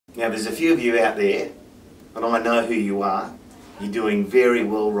Now there's a few of you out there, and I know who you are. You're doing very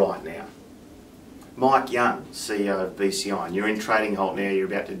well right now. Mike Young, CEO of BCI, and you're in Trading Halt now, you're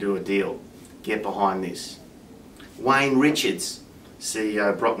about to do a deal. Get behind this. Wayne Richards,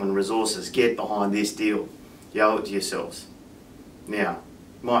 CEO of Brockman Resources, get behind this deal. You owe it to yourselves. Now,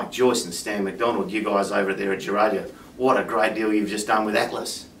 Mike Joyce and Stan McDonald, you guys over there at Geradio, what a great deal you've just done with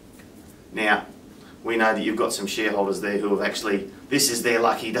Atlas. Now, we know that you've got some shareholders there who have actually, this is their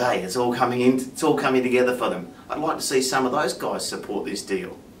lucky day. It's all coming in, it's all coming together for them. I'd like to see some of those guys support this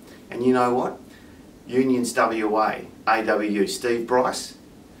deal. And you know what? Unions WA, AWU, Steve Bryce,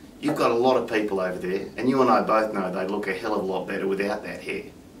 you've got a lot of people over there, and you and I both know they look a hell of a lot better without that hair.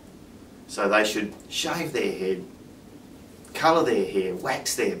 So they should shave their head, colour their hair,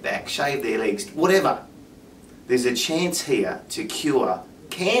 wax their back, shave their legs, whatever. There's a chance here to cure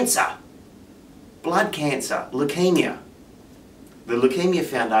cancer, blood cancer, leukemia. The Leukemia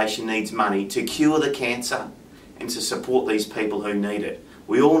Foundation needs money to cure the cancer and to support these people who need it.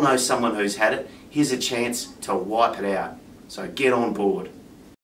 We all know someone who's had it. Here's a chance to wipe it out. So get on board.